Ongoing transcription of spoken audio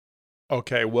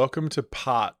Okay, welcome to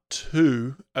part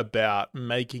 2 about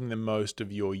making the most of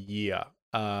your year.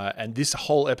 And this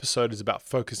whole episode is about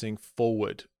focusing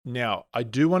forward. Now, I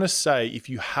do want to say if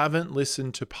you haven't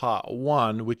listened to part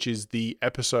 1, which is the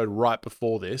episode right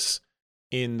before this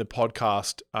in the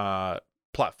podcast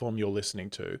platform you're listening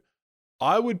to,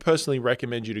 I would personally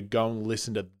recommend you to go and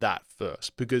listen to that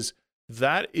first because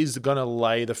that is going to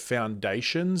lay the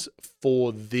foundations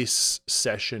for this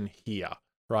session here,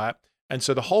 right? And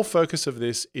so the whole focus of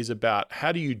this is about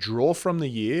how do you draw from the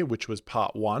year, which was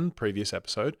part 1, previous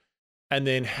episode, and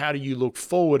then how do you look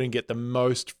forward and get the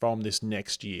most from this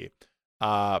next year,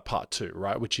 part 2,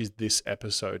 right, which is this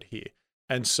episode here.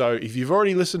 And so if you've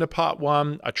already listened to part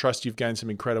 1, I trust you've gained some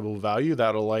incredible value.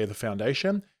 That'll lay the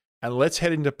foundation. And let's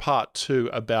head into part 2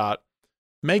 about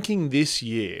making this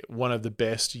year one of the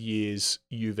best years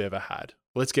you've ever had.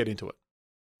 Let's get into it.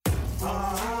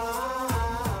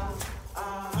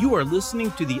 You are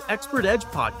listening to the Expert Edge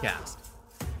podcast.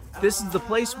 This is the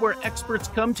place where experts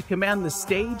come to command the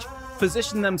stage,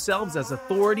 position themselves as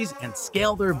authorities, and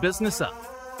scale their business up.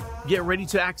 Get ready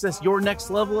to access your next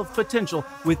level of potential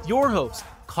with your host,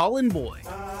 Colin Boyd.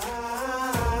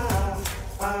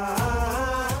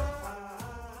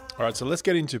 All right, so let's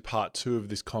get into part 2 of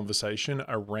this conversation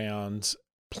around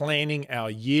planning our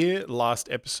year. Last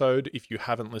episode, if you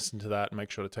haven't listened to that,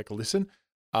 make sure to take a listen.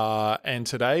 And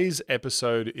today's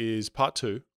episode is part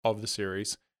 2 of the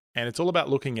series, and it's all about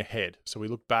looking ahead. So we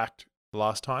looked back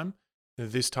last time.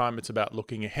 This time it's about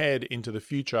looking ahead into the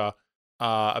future,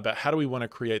 about how do we want to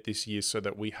create this year so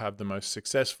that we have the most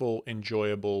successful,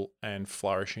 enjoyable, and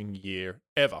flourishing year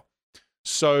ever.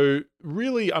 So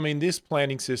really, I mean, this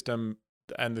planning system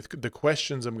and the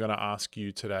questions I'm going to ask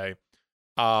you today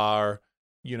are,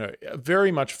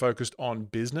 very much focused on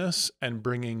business and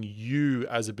bringing you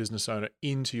as a business owner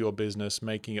into your business,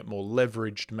 making it more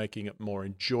leveraged, making it more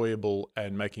enjoyable,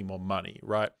 and making more money,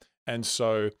 right? And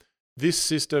so this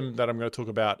system that I'm going to talk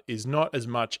about is not as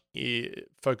much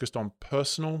focused on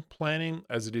personal planning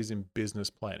as it is in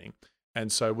business planning.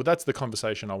 And so, that's the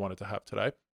conversation I wanted to have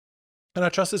today. And I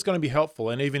trust it's going to be helpful.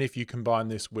 And even if you combine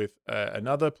this with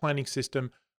another planning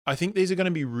system, I think these are going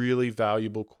to be really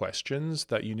valuable questions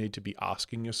that you need to be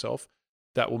asking yourself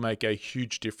that will make a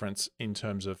huge difference in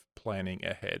terms of planning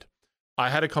ahead.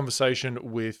 I had a conversation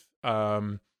with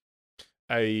a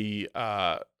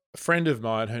friend of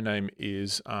mine. Her name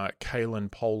is Kaylin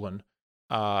Polan,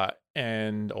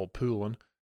 or Poulin.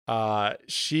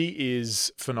 She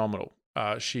is phenomenal.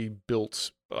 She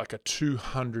built like a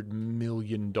 $200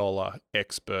 million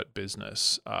expert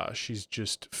business. She's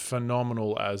just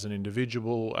phenomenal as an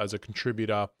individual, as a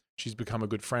contributor. She's become a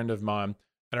good friend of mine.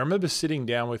 And I remember sitting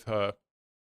down with her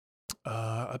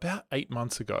about 8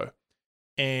 months ago.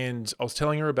 And I was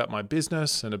telling her about my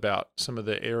business and about some of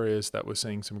the areas that we're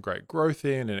seeing some great growth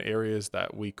in and areas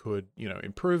that we could,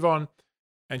 improve on.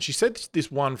 And she said this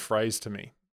one phrase to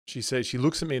me. She said, she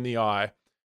looks at me in the eye.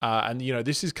 And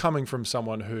this is coming from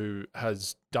someone who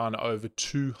has done over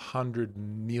 $200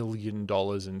 million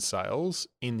in sales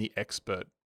in the expert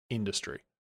industry,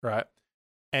 right?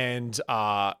 And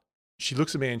she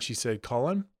looks at me and she said,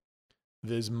 Colin,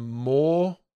 there's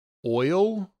more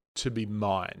oil to be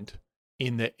mined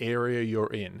in the area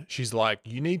you're in. She's like,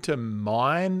 you need to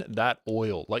mine that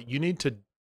oil. Like you need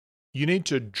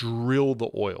to drill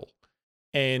the oil.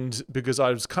 And because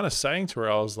I was kind of saying to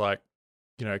her, I was like,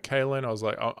 Kaylin, I was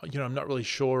like, I'm not really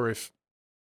sure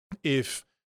if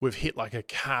we've hit like a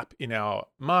cap in our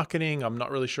marketing. I'm not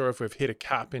really sure if we've hit a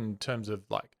cap in terms of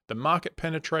like the market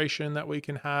penetration that we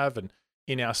can have and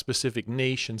in our specific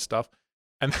niche and stuff.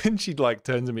 And then she'd like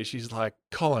turn to me. She's like,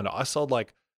 Colin, I sold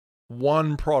like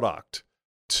one product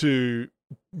to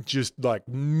just like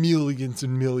millions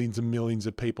and millions and millions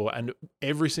of people. And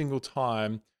every single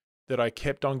time that I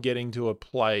kept on getting to a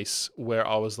place where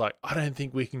I was like, I don't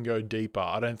think we can go deeper.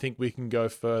 I don't think we can go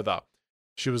further.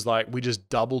 She was like, we just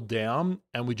doubled down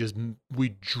and we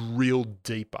drilled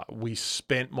deeper. We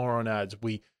spent more on ads.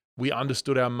 We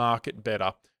understood our market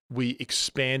better. We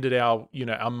expanded our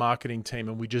marketing team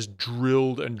and we just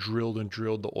drilled and drilled and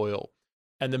drilled the oil.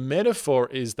 And the metaphor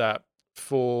is that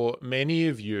for many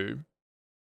of you,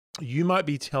 you might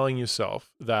be telling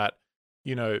yourself that,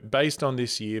 based on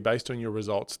this year, based on your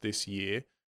results this year,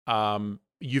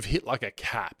 you've hit like a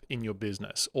cap in your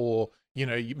business, or,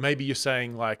 maybe you're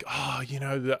saying like,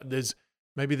 there's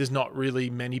not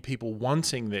really many people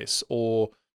wanting this,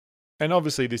 and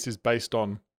obviously this is based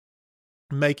on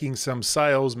making some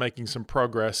sales, making some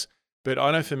progress. But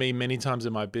I know for me, many times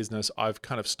in my business, I've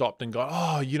kind of stopped and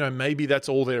gone, maybe that's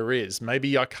all there is.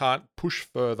 Maybe I can't push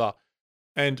further.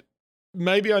 And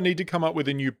maybe I need to come up with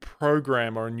a new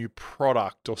program or a new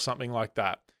product or something like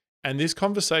that. And this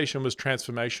conversation was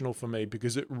transformational for me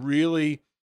because it really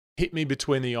hit me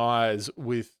between the eyes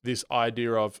with this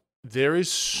idea of there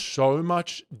is so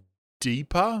much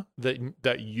deeper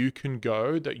that you can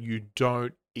go that you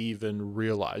don't even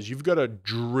realize. You've got to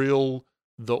drill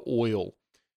the oil.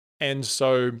 And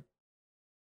so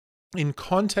in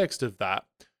context of that,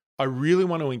 I really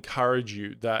want to encourage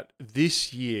you that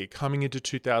this year, coming into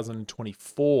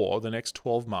 2024, the next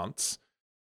 12 months,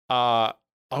 I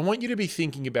want you to be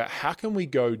thinking about how can we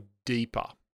go deeper?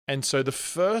 And so the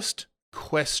first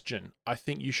question I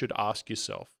think you should ask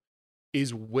yourself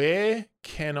is, where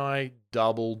can I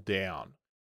double down?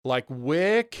 Like,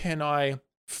 where can I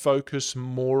focus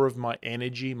more of my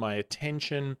energy, my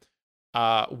attention?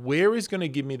 Where is going to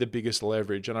give me the biggest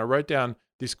leverage? And I wrote down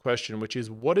this question, which is,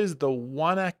 what is the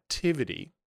one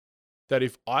activity that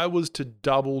if I was to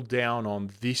double down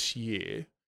on this year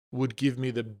would give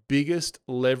me the biggest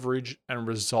leverage and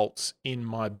results in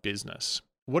my business?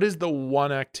 What is the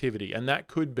one activity? And that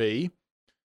could be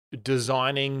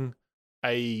designing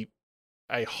a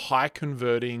high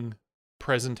converting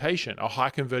presentation, a high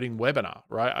converting webinar,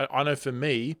 right? I know for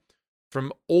me,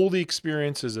 from all the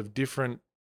experiences of different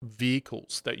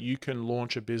vehicles that you can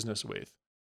launch a business with,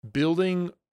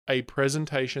 building a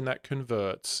presentation that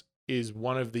converts is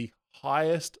one of the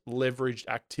highest leveraged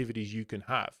activities you can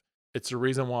have. It's the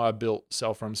reason why I built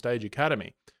Sell From Stage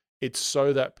Academy. It's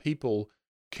so that people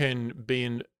can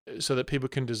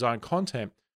design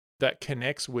content that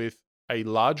connects with a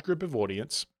large group of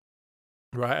audience,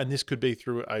 right? And this could be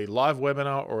through a live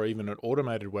webinar or even an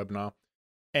automated webinar.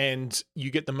 And you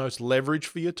get the most leverage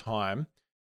for your time.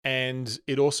 And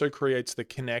it also creates the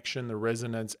connection, the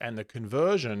resonance, and the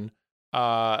conversion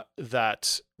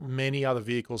that many other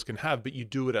vehicles can have, but you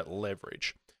do it at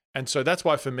leverage. And so that's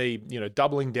why for me,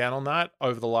 doubling down on that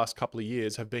over the last couple of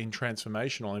years have been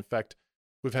transformational. In fact,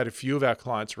 we've had a few of our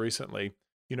clients recently,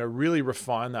 really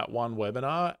refine that one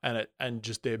webinar, and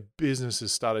just their business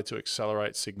has started to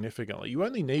accelerate significantly. You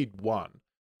only need one.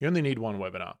 You only need one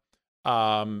webinar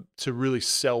to really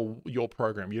sell your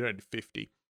program. You don't need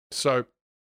 50. So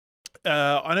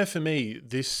I know for me,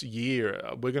 this year,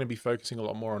 we're going to be focusing a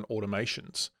lot more on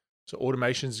automations. So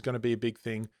automations is going to be a big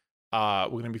thing. We're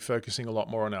going to be focusing a lot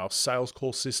more on our sales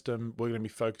call system. We're going to be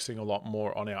focusing a lot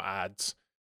more on our ads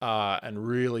and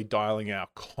really dialing our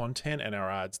content and our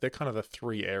ads. They're kind of the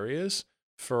three areas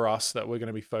for us that we're going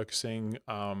to be focusing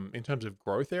in terms of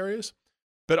growth areas.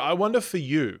 But I wonder for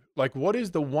you, like, what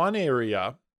is the one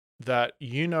area that,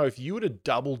 if you were to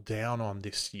double down on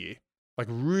this year, like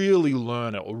really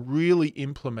learn it or really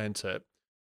implement it,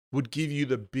 would give you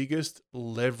the biggest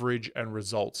leverage and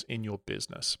results in your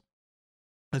business?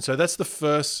 And so that's the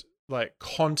first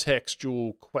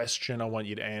contextual question I want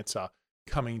you to answer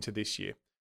coming into this year.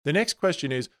 The next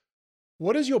question is,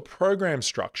 what does your program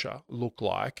structure look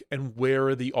like and where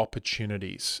are the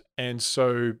opportunities? And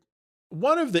so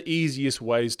one of the easiest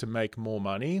ways to make more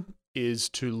money is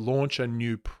to launch a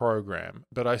new program.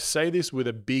 But I say this with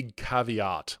a big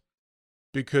caveat,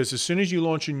 because as soon as you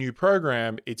launch a new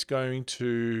program, it's going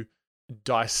to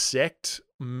dissect,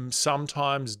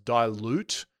 sometimes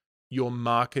dilute your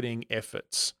marketing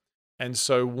efforts. And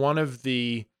so one of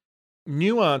the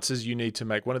nuances you need to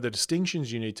make, one of the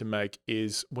distinctions you need to make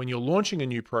is when you're launching a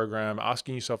new program,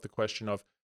 asking yourself the question of,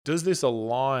 does this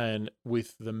align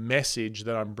with the message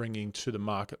that I'm bringing to the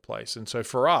marketplace? And so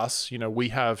for us,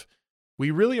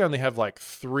 we really only have like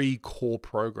 3 core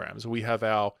programs. We have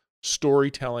our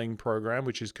storytelling program,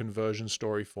 which is Conversion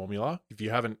Story Formula. If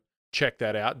you haven't checked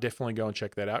that out, definitely go and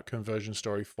check that out,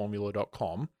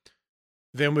 conversionstoryformula.com.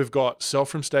 Then we've got Sell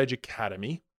From Stage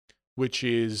Academy, which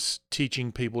is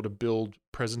teaching people to build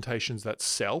presentations that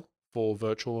sell for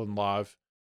virtual and live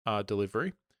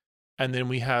delivery. And then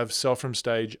we have Sell From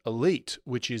Stage Elite,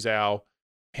 which is our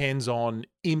hands-on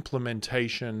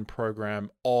implementation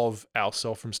program of our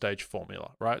Sell From Stage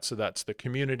formula, right? So that's the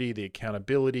community, the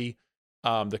accountability,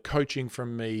 the coaching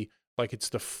from me, like it's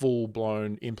the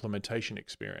full-blown implementation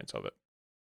experience of it.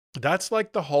 That's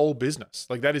like the whole business.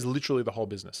 Like that is literally the whole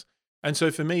business. And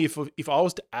so for me, if I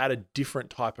was to add a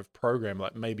different type of program,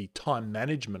 like maybe time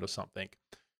management or something,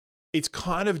 it's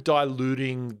kind of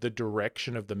diluting the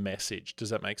direction of the message. Does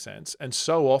that make sense? And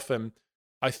so often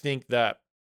I think there's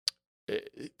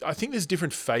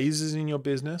different phases in your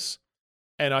business.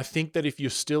 And I think that if you're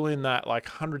still in that like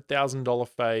 $100,000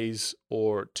 phase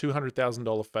or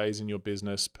 $200,000 phase in your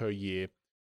business per year,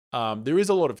 there is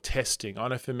a lot of testing. I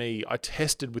know for me, I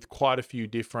tested with quite a few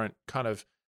different kind of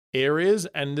areas,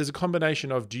 and there's a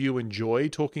combination of, do you enjoy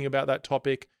talking about that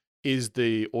topic? Is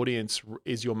the audience,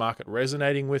 is your market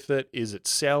resonating with it? Is it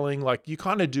selling? Like, you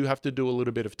kind of do have to do a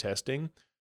little bit of testing.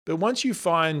 But once you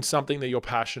find something that you're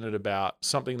passionate about,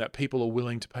 something that people are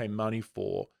willing to pay money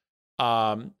for,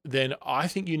 then I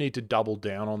think you need to double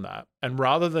down on that. And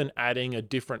rather than adding a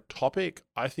different topic,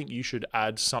 I think you should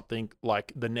add something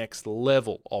like the next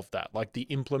level of that, like the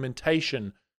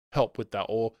implementation help with that,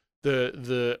 or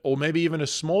or maybe even a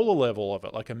smaller level of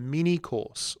it, like a mini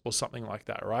course or something like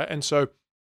that, right? And so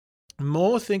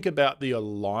more think about the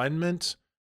alignment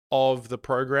of the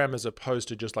program as opposed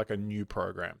to just like a new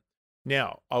program.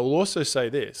 Now, I will also say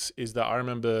this, is that I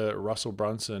remember Russell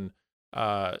Brunson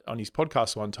on his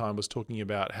podcast one time was talking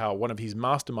about how one of his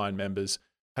mastermind members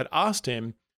had asked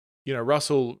him,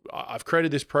 Russell, I've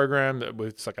created this program that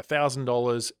it's like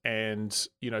 $1,000 and,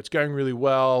 it's going really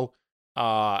well.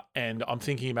 And I'm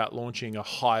thinking about launching a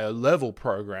higher level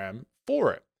program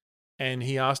for it. And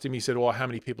he asked him, he said, well, how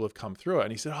many people have come through it?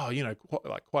 And he said,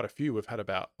 quite a few. We've had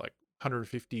about like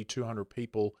 150, 200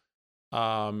 people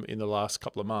in the last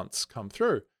couple of months come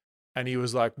through. And he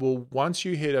was like, well, once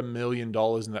you hit $1 million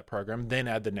in that program, then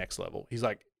add the next level. He's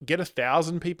like, get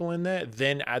 1,000 people in there,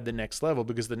 then add the next level,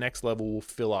 because the next level will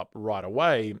fill up right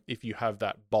away if you have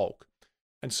that bulk.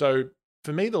 And so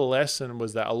for me, the lesson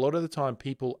was that a lot of the time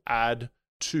people add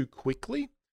too quickly.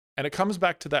 And it comes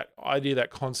back to that idea,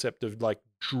 that concept of like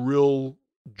drill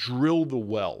the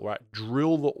well, right?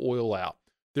 Drill the oil out.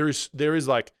 There's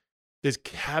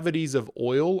cavities of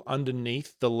oil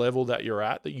underneath the level that you're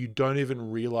at that you don't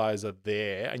even realize are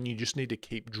there, and you just need to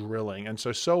keep drilling. And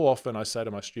so often I say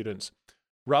to my students,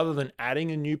 rather than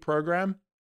adding a new program,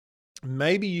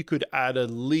 maybe you could add a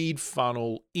lead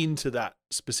funnel into that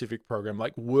specific program,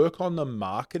 like work on the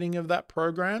marketing of that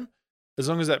program. As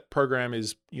long as that program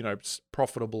is,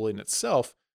 profitable in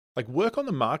itself, like work on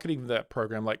the marketing of that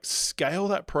program, like scale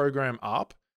that program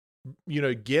up,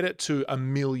 get it to $1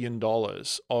 million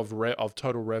of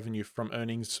total revenue from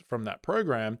earnings from that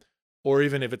program, or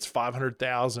even if it's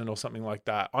 500,000 or something like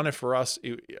that. I know for us,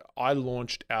 I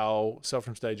launched our Sell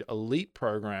from Stage Elite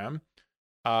program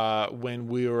when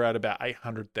we were at about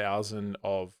 800,000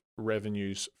 of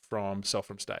revenues from Sell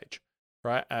from Stage,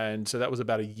 right? And so that was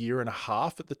about 1.5 years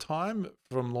at the time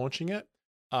from launching it.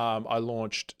 I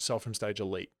launched Sell from Stage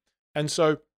Elite. And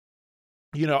so,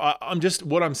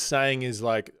 what I'm saying is,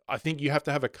 like, I think you have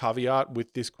to have a caveat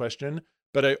with this question,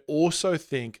 but I also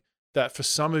think that for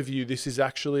some of you, this is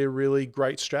actually a really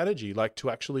great strategy, like to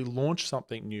actually launch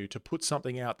something new, to put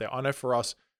something out there. I know for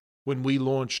us, when we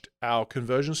launched our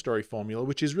conversion story formula,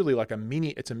 which is really like a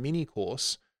mini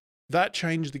course, that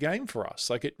changed the game for us.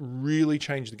 Like, it really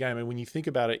changed the game. And when you think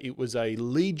about it, it was a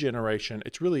lead generation.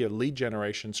 It's really a lead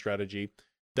generation strategy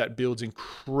that builds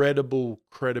incredible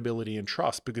credibility and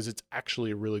trust, because it's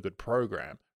actually a really good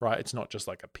program, right? It's not just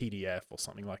like a PDF or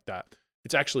something like that.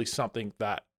 It's actually something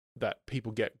that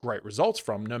people get great results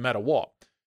from no matter what.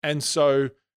 And so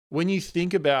when you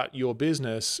think about your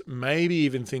business, maybe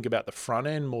even think about the front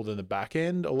end more than the back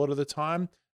end a lot of the time,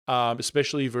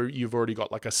 especially if you've already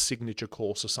got like a signature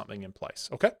course or something in place,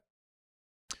 okay?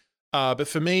 But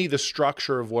for me, the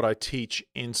structure of what I teach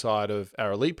inside of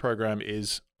our Elite program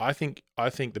is, I think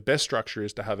the best structure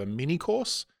is to have a mini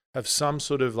course, have some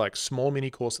sort of like small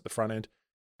mini course at the front end,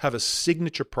 have a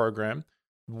signature program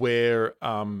where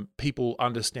people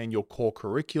understand your core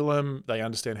curriculum, they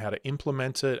understand how to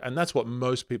implement it, and that's what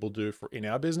most people do in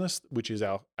our business, which is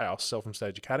our Sell from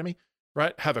Stage Academy,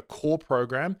 right? Have a core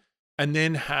program, and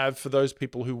then have, for those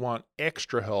people who want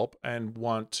extra help and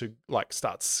want to like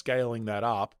start scaling that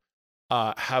up,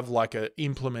 have like a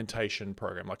implementation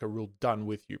program, like a real done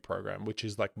with you program, which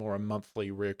is like more a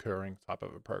monthly recurring type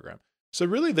of a program. So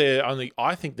really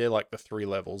I think they're like the 3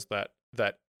 levels that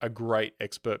a great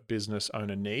expert business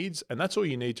owner needs. And that's all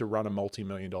you need to run a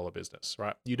multi-million-dollar business,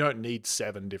 right? You don't need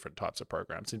 7 different types of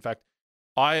programs. In fact,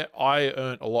 I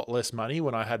earned a lot less money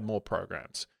when I had more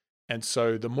programs. And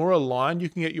so the more aligned you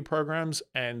can get your programs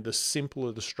and the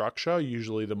simpler the structure,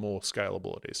 usually the more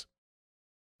scalable it is.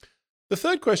 The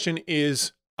third question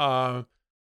is,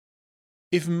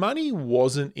 if money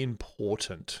wasn't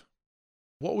important,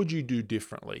 what would you do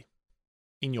differently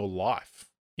in your life,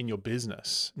 in your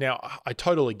business? Now, I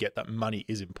totally get that money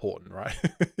is important, right?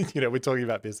 We're talking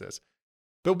about business.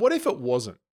 But what if it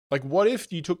wasn't? Like, what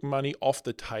if you took money off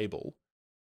the table?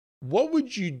 What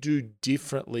would you do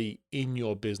differently in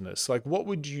your business? Like, what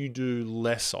would you do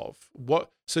less of?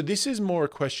 So this is more a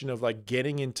question of like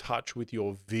getting in touch with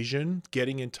your vision,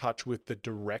 getting in touch with the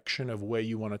direction of where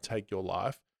you want to take your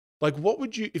life. Like, what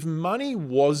would you, if money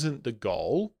wasn't the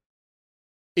goal,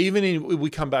 we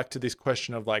come back to this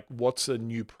question of like, what's a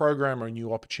new program or a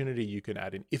new opportunity you can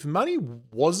add in? If money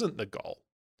wasn't the goal,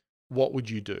 what would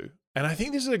you do? And I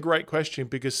think this is a great question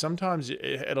because sometimes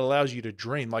it allows you to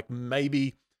dream. Like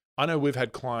maybe, I know we've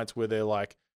had clients where they're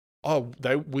like, oh,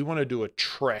 we want to do a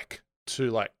trek to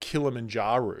like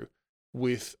Kilimanjaro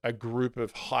with a group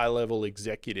of high-level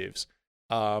executives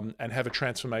and have a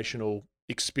transformational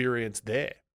experience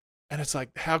there. And it's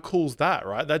like, how cool is that,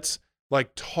 right? That's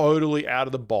like totally out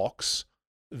of the box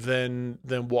than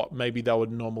what maybe they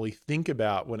would normally think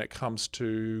about when it comes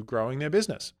to growing their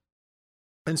business.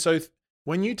 And so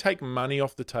when you take money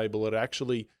off the table, it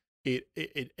actually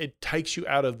it takes you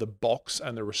out of the box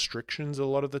and the restrictions a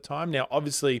lot of the time. Now,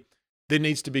 obviously, there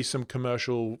needs to be some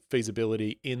commercial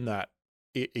feasibility in that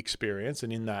experience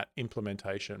and in that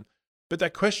implementation. But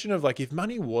that question of like, if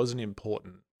money wasn't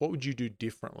important, what would you do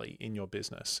differently in your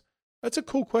business? That's a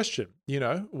cool question. You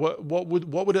know, what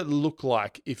would it look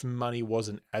like if money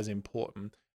wasn't as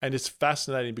important? And it's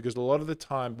fascinating because a lot of the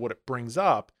time, what it brings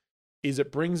up is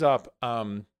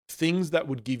things that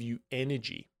would give you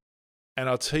energy. And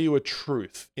I'll tell you a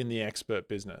truth in the expert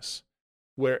business: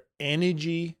 where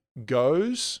energy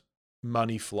goes,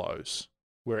 money flows.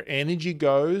 Where energy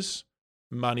goes,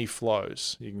 money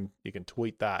flows. You can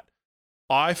tweet that.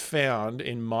 I found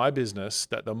in my business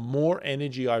that the more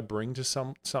energy I bring to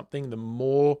something, the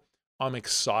more I'm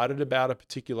excited about a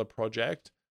particular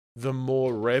project, the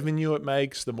more revenue it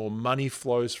makes, the more money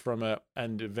flows from it,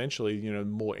 and eventually, you know,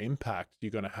 more impact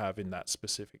you're going to have in that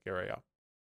specific area.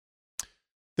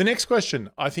 The next question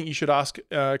I think you should ask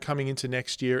coming into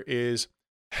next year is,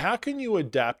 how can you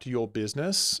adapt your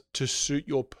business to suit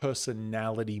your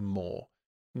personality more?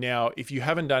 Now, if you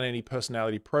haven't done any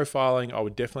personality profiling, I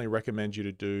would definitely recommend you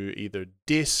to do either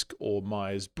DISC or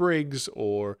Myers-Briggs,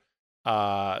 or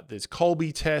there's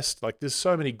Kolbe test. Like, there's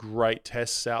so many great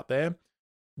tests out there.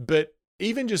 But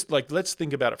even just like, let's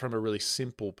think about it from a really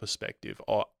simple perspective.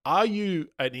 Are you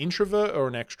an introvert or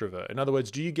an extrovert? In other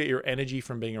words, do you get your energy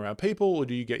from being around people, or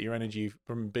do you get your energy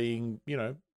from being, you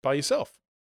know, by yourself?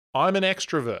 I'm an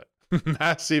extrovert,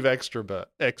 massive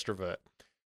extrovert.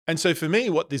 And so for me,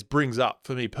 what this brings up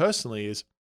for me personally is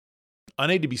I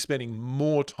need to be spending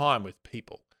more time with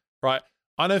people, right?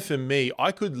 I know for me,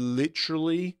 I could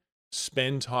literally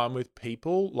spend time with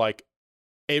people like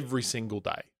every single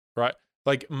day, right?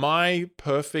 Like my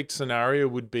perfect scenario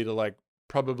would be to like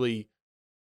probably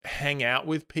hang out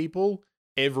with people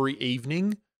every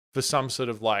evening for some sort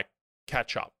of like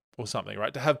catch up or something,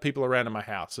 right? To have people around in my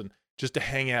house and just to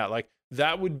hang out. Like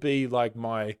that would be like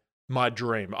my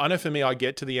dream. I know for me, I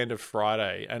get to the end of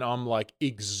Friday and I'm like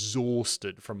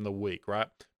exhausted from the week, right?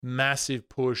 Massive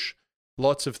push,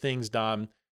 lots of things done.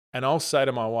 And I'll say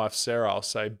to my wife, Sarah, I'll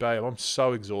say, babe, I'm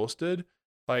so exhausted.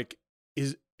 Like,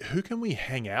 who can we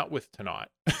hang out with tonight?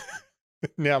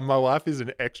 Now, my wife is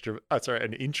an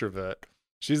introvert.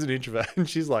 She's an introvert. And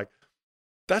she's like,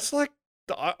 that's like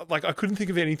I couldn't think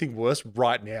of anything worse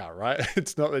right now, right?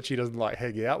 It's not that she doesn't like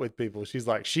hanging out with people. She's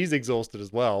like, she's exhausted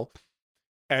as well.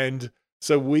 And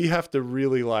so we have to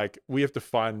really we have to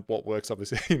find what works,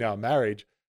 obviously, in our marriage.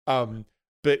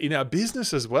 But in our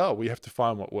business as well, we have to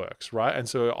find what works, right? And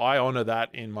so I honor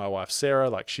that in my wife, Sarah.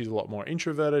 Like she's a lot more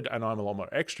introverted and I'm a lot more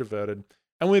extroverted.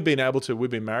 And we've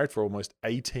been married for almost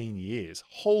 18 years.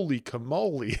 Holy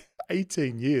camole,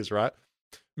 18 years, right?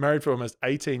 Married for almost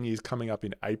 18 years, coming up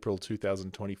in April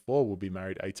 2024, we'll be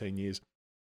married 18 years.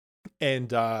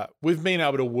 And we've been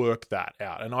able to work that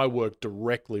out. And I work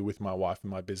directly with my wife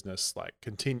in my business,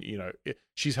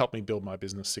 she's helped me build my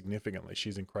business significantly.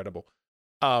 She's incredible.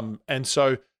 And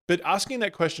so, but asking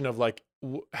that question of like,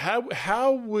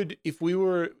 how would, if we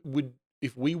were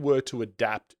to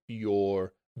adapt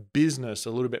your business a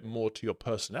little bit more to your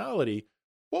personality,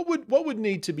 what would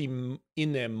need to be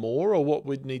in there more, or what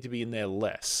would need to be in there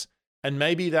less? And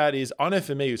maybe that is, I know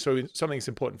for me, so something that's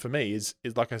important for me is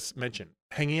like I mentioned,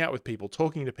 hanging out with people,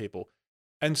 talking to people.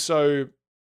 And so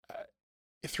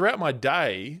throughout my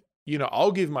day,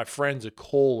 I'll give my friends a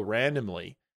call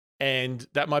randomly, and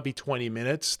that might be 20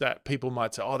 minutes that people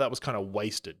might say, oh, that was kind of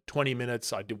wasted. 20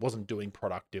 minutes, I wasn't doing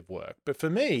productive work. But for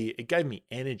me, it gave me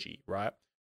energy, right?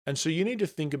 And so you need to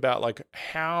think about like,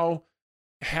 how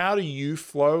do you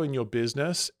flow in your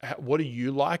business? What do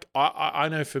you like? I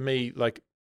know for me, like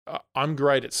I'm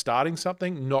great at starting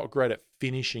something, not great at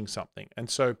finishing something. And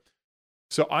so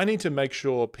I need to make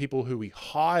sure people who we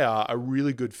hire are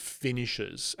really good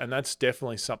finishers. And that's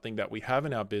definitely something that we have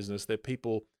in our business. They're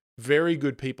people, very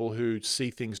good people who see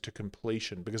things to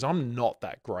completion, because I'm not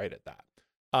that great at that.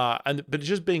 But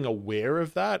just being aware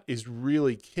of that is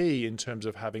really key in terms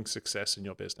of having success in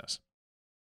your business.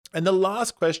 And the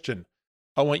last question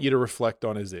I want you to reflect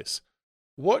on is this: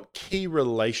 what key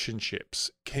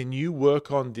relationships can you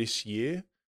work on this year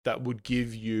that would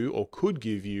give you or could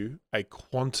give you a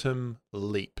quantum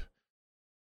leap.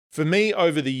 For me,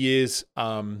 over the years,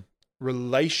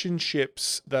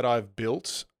 relationships that I've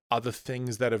built are the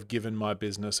things that have given my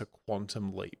business a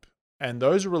quantum leap. And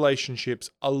those relationships,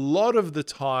 a lot of the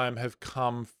time, have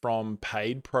come from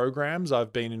paid programs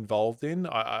I've been involved in.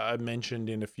 I mentioned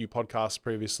in a few podcasts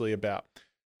previously about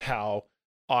how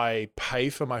I pay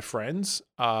for my friends.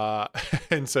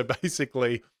 And so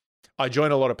basically, I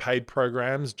join a lot of paid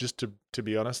programs just to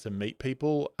be honest, to meet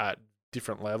people at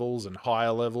different levels and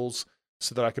higher levels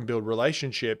so that I can build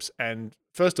relationships. And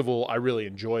first of all, I really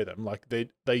enjoy them. Like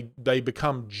they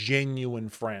become genuine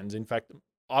friends. In fact,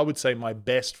 I would say my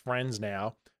best friends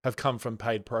now have come from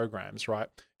paid programs, right?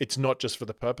 It's not just for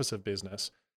the purpose of business,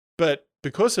 but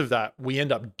because of that, we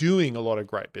end up doing a lot of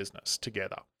great business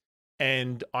together.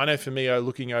 And I know for me,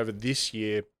 looking over this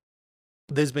year,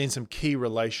 there's been some key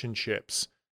relationships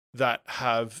that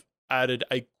have added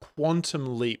a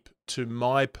quantum leap to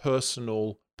my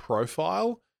personal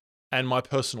profile and my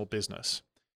personal business.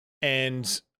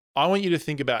 And I want you to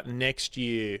think about next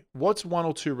year, what's one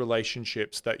or two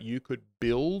relationships that you could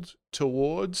build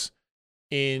towards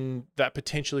in that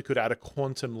potentially could add a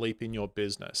quantum leap in your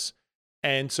business.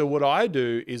 And so what I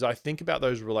do is I think about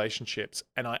those relationships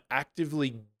and I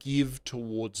actively give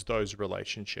towards those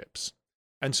relationships.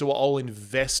 And so I'll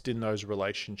invest in those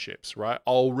relationships, right?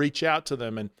 I'll reach out to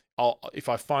them and if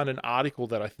I find an article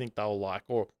that I think they'll like,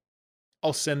 or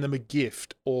I'll send them a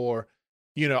gift, or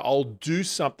I'll do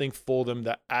something for them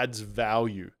that adds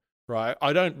value, right?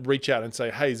 I don't reach out and say,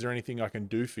 hey, is there anything I can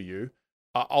do for you?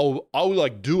 I'll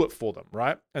like do it for them,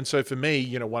 right? And so for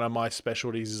me, one of my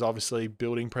specialties is obviously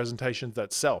building presentations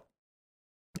that sell.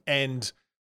 And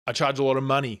I charge a lot of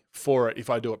money for it if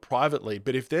I do it privately.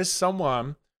 But if there's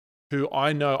someone who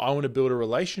I know I want to build a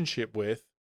relationship with,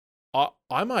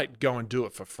 I might go and do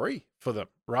it for free for them,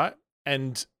 right?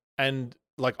 And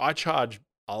like I charge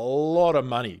a lot of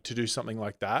money to do something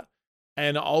like that.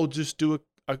 And I'll just do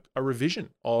a revision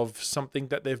of something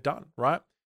that they've done, right?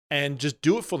 And just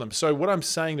do it for them. So what I'm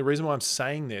saying, the reason why I'm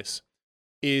saying this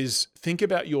is think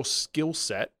about your skill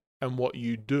set and what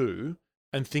you do,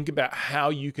 and think about how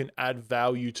you can add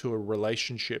value to a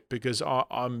relationship. Because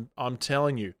I'm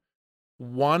telling you,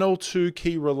 one or two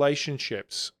key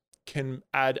relationships can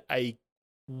add a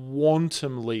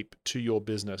quantum leap to your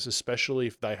business, especially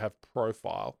if they have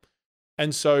profile.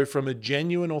 And so from a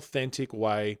genuine, authentic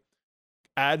way,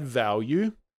 add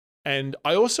value. And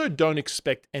I also don't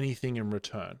expect anything in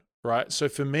return, right? So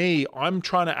for me, I'm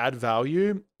trying to add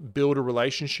value, build a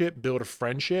relationship, build a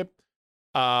friendship.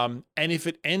 And if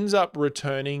it ends up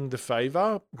returning the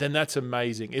favor, then that's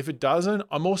amazing. If it doesn't,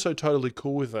 I'm also totally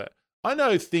cool with it. I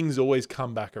know things always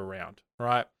come back around,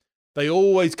 right? They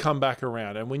always come back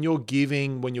around. And when you're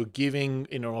giving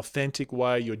in an authentic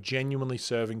way, you're genuinely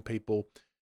serving people,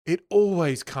 it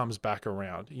always comes back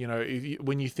around.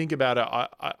 When you think about it,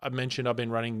 I mentioned I've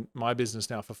been running my business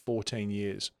now for 14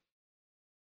 years.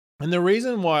 And the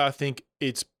reason why I think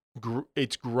it's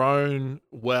grown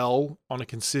well on a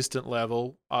consistent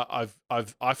level, I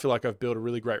feel like I've built a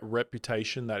really great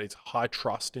reputation that it's high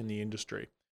trust in the industry,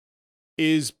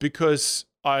 is because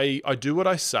I do what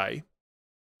I say.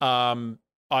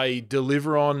 I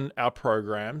deliver on our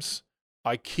programs.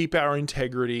 I keep our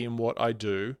integrity in what I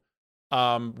do.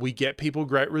 We get people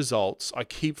great results. I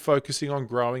keep focusing on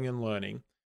growing and learning.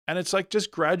 And it's like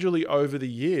just gradually over the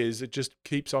years, it just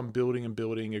keeps on building and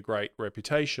building a great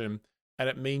reputation. And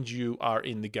it means you are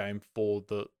in the game for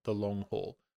the long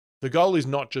haul. The goal is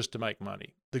not just to make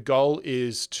money. The goal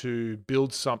is to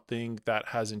build something that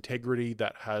has integrity,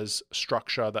 that has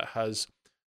structure, that has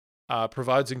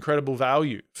provides incredible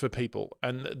value for people.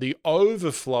 And the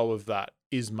overflow of that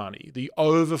is money. The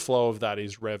overflow of that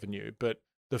is revenue. But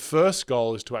the first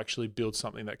goal is to actually build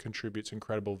something that contributes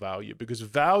incredible value, because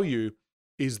value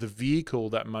is the vehicle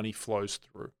that money flows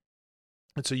through.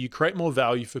 And so you create more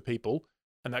value for people,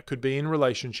 and that could be in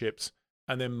relationships,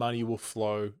 and then money will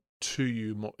flow to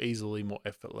you more easily, more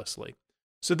effortlessly.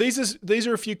 So these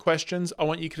are a few questions I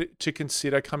want you to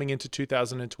consider coming into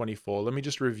 2024. Let me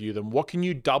just review them. What can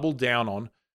you double down on?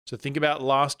 So think about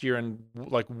last year and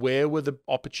like where were the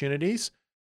opportunities,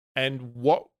 and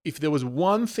what if there was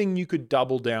one thing you could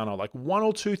double down on, like one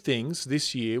or two things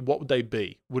this year, what would they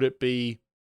be? Would it be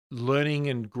learning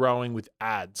and growing with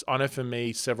ads? I know for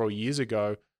me several years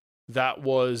ago, that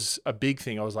was a big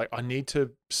thing. I was like, I need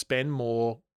to spend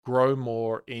more, grow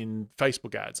more in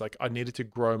Facebook ads. Like I needed to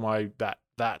grow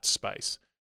that space.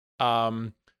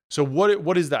 So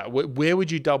what is that? Where would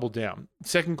you double down?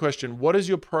 Second question, what does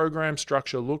your program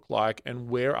structure look like, and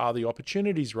where are the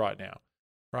opportunities right now?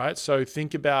 right? So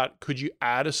think about, could you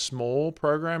add a small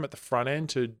program at the front end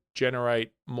to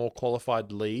generate more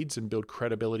qualified leads and build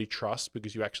credibility, trust,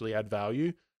 because you actually add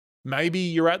value? Maybe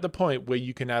you're at the point where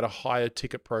you can add a higher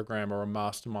ticket program or a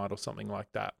mastermind or something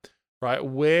like that, right?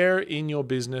 Where in your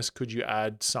business could you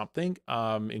add something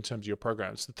in terms of your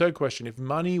programs? The third question, if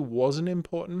money wasn't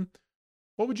important,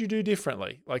 what would you do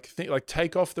differently? Like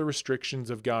take off the restrictions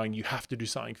of going, you have to do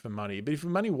something for money. But if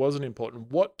money wasn't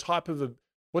important, what type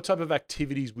of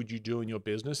activities would you do in your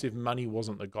business if money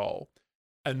wasn't the goal?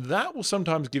 And that will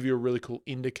sometimes give you a really cool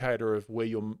indicator of where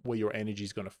your energy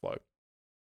is going to flow.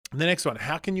 And the next one,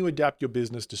 how can you adapt your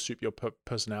business to suit your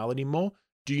personality more?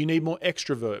 Do you need more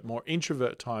extrovert, more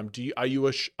introvert time? Are you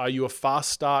a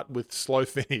fast start with slow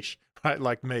finish, right?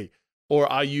 Like me. Or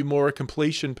are you more a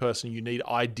completion person? You need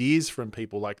ideas from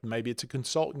people, like maybe it's a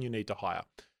consultant you need to hire.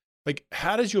 Like,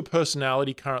 how does your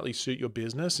personality currently suit your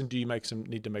business? And do you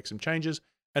need to make some changes?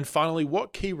 And finally,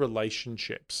 what key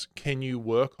relationships can you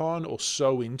work on or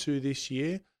sow into this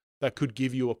year that could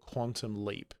give you a quantum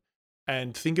leap?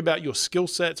 And think about your skill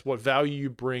sets, what value you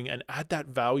bring, and add that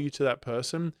value to that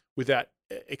person without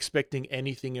expecting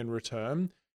anything in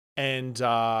return. And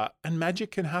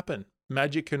magic can happen.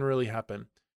 Magic can really happen.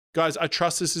 Guys, I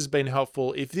trust this has been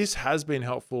helpful. If this has been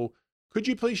helpful, could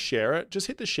you please share it? Just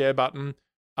hit the share button.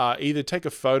 Either take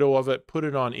a photo of it, put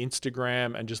it on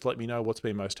Instagram, and just let me know what's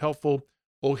been most helpful.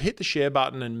 Or hit the share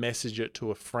button and message it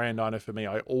to a friend. I know for me,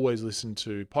 I always listen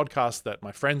to podcasts that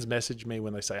my friends message me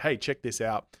when they say, hey, check this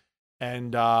out.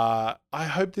 And I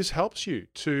hope this helps you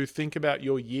to think about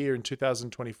your year in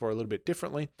 2024 a little bit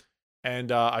differently.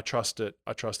 And I trust it.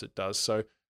 I trust it does. So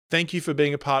thank you for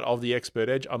being a part of the Expert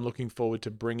Edge. I'm looking forward to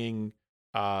bringing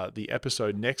the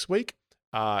episode next week.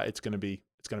 It's going to be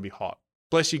hot.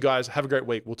 Bless you guys. Have a great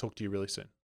week. We'll talk to you really soon.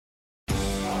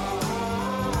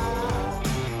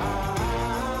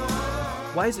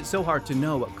 Why is it so hard to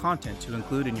know what content to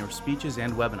include in your speeches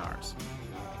and webinars?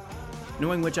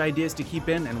 Knowing which ideas to keep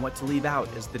in and what to leave out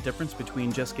is the difference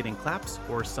between just getting claps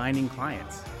or signing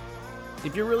clients.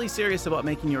 If you're really serious about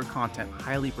making your content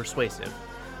highly persuasive,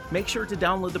 make sure to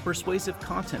download the Persuasive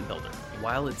Content Builder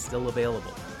while it's still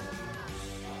available.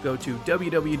 Go to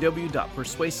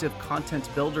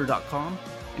www.persuasivecontentbuilder.com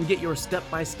and get your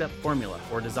step-by-step formula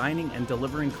for designing and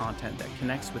delivering content that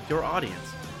connects with your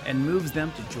audience and moves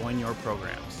them to join your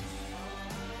programs.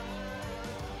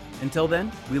 Until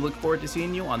then, we look forward to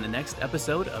seeing you on the next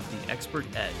episode of The Expert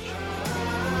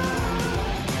Edge.